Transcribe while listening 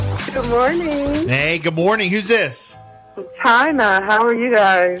Good morning. Hey, good morning. Who's this? China. How are you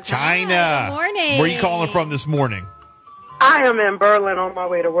guys? China. Hi, good morning. Where are you calling from this morning? I am in Berlin on my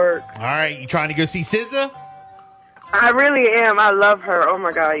way to work. All right. You trying to go see SZA? I really am. I love her. Oh,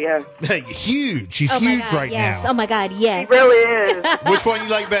 my God, yes. Huge. She's Oh my huge God, right yes. now. Oh my God, yes. She really is. Which one you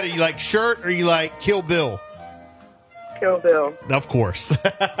like better? You like Shirt or you like Kill Bill? Kill Bill. Of course. Of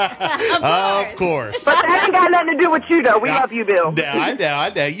course. course. But that ain't got nothing to do with you, though. We love you, Bill. No, I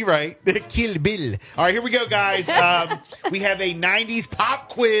know. You're right. Kill Bill. All right, here we go, guys. We have a 90s pop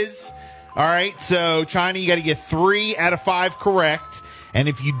quiz. All right, so China, you got to get 3 out of 5 correct. And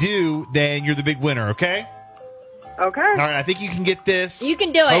if you do, then you're the big winner, okay? Okay. All right, I think you can get this. You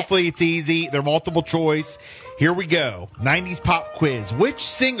can do it. Hopefully it's easy. They're multiple choice. Here we go. 90s pop quiz. Which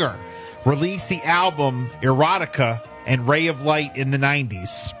singer released the album Erotica and Ray of Light in the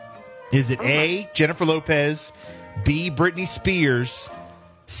 90s? Is it A, Jennifer Lopez, B, Britney Spears,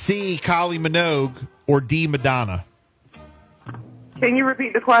 C, Kylie Minogue, or D, Madonna? Can you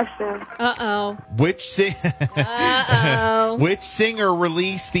repeat the question? Uh-oh. Which singer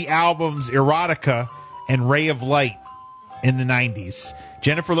released the albums Erotica and Ray of Light in the 90s?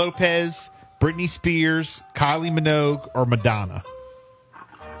 Jennifer Lopez, Britney Spears, Kylie Minogue, or Madonna?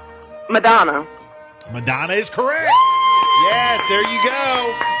 Madonna. Madonna is correct. Yes, there you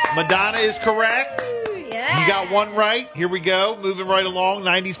go. Madonna is correct. Yeah. You got one right. Here we go. Moving right along.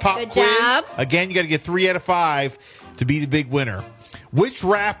 90s pop Good quiz. job. Again, you got to get 3 out of 5 to be the big winner. Which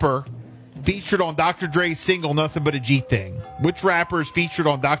rapper featured on Dr. Dre's single Nothing But a G Thing? Which rapper is featured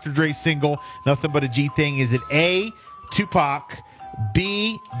on Dr. Dre's single Nothing But a G Thing? Is it A, Tupac,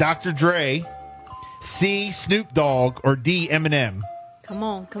 B, Dr. Dre, C, Snoop Dogg, or D, Eminem? Come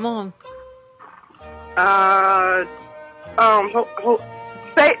on, come on. Can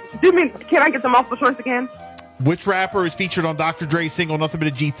I get the multiple choice again? Which rapper is featured on Dr. Dre's single Nothing But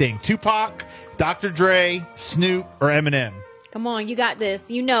a G Thing? Tupac, Dr. Dre, Snoop, or Eminem? Come on, you got this.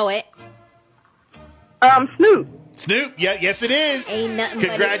 You know it. Snoop. Snoop, yeah, yes it is. Ain't nothing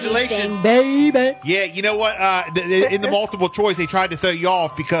Congratulations. but a G thing, baby. Yeah, you know what? In the multiple choice, they tried to throw you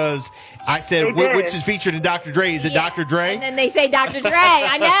off because I said, They did. which is featured in Dr. Dre? Is it Dr. Dre? And then they say Dr. Dre.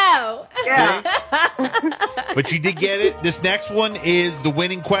 I know. Yeah. But you did get it. This next one is the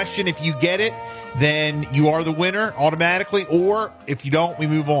winning question. If you get it, then you are the winner automatically. Or if you don't, we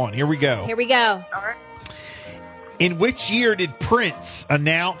move on. Here we go. Here we go. All right. In which year did Prince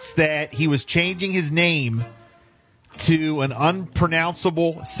announce that he was changing his name to an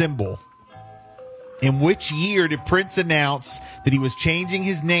unpronounceable symbol? In which year did Prince announce that he was changing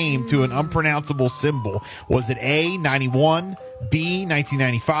his name to an unpronounceable symbol? Was it A, 91, B,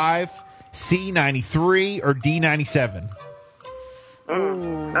 1995, C, 93, or D, 97? All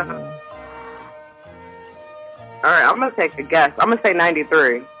right, I'm going to take a guess. I'm going to say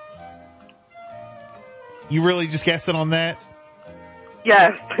 93. You really just guessing on that?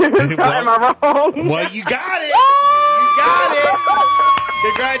 Yes. Am I wrong? Well, you got it. You got it.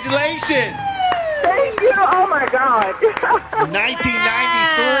 Congratulations. Thank you. Oh, my God.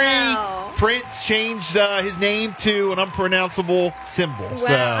 1993, Wow. Prince changed his name to an unpronounceable symbol. Well,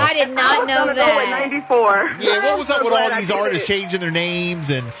 so I did not know Go with that. 94. yeah, what was up I'm with all glad I these did artists it. changing their names?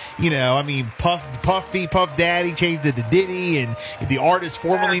 And, Puff Daddy changed it to Diddy, and the artist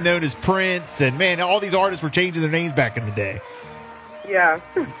formerly known as Prince. And, man, all these artists were changing their names back in the day. Yeah.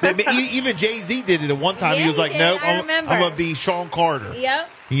 Even Jay-Z did it at one time. Yeah, he was like, he did. nope, I I'm remember. going to be Sean Carter.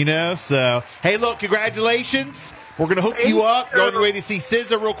 Yep. So, hey, look, congratulations. We're going to hook you up. Go on your way to see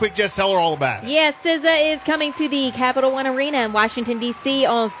SZA real quick. Just tell her all about it. Yes, SZA is coming to the Capital One Arena in Washington, D.C.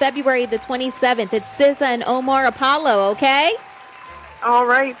 on February the 27th. It's SZA and Omar Apollo, okay? All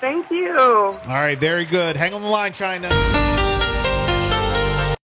right. Thank you. All right, very good. Hang on the line, China.